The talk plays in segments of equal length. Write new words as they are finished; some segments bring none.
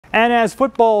And as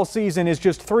football season is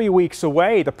just 3 weeks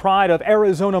away, the Pride of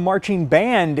Arizona Marching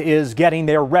Band is getting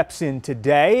their reps in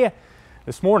today.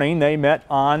 This morning they met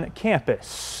on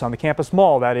campus, on the campus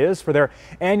mall that is, for their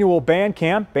annual band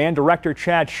camp. Band director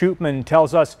Chad Shootman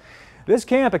tells us this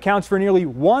camp accounts for nearly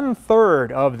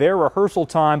 1/3 of their rehearsal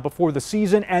time before the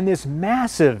season, and this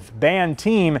massive band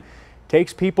team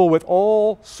takes people with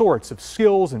all sorts of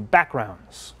skills and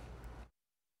backgrounds.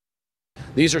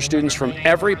 These are students from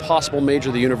every possible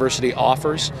major the university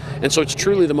offers, and so it's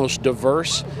truly the most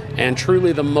diverse and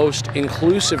truly the most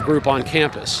inclusive group on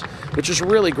campus, which is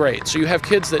really great. So you have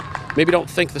kids that maybe don't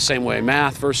think the same way,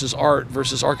 math versus art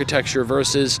versus architecture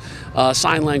versus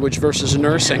sign language versus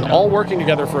nursing, all working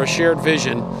together for a shared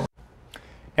vision.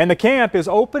 And the camp is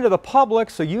open to the public,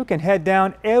 so you can head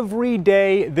down every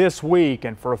day this week.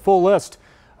 And for a full list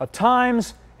of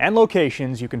times and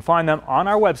locations, you can find them on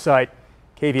our website,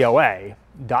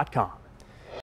 KVOA.com.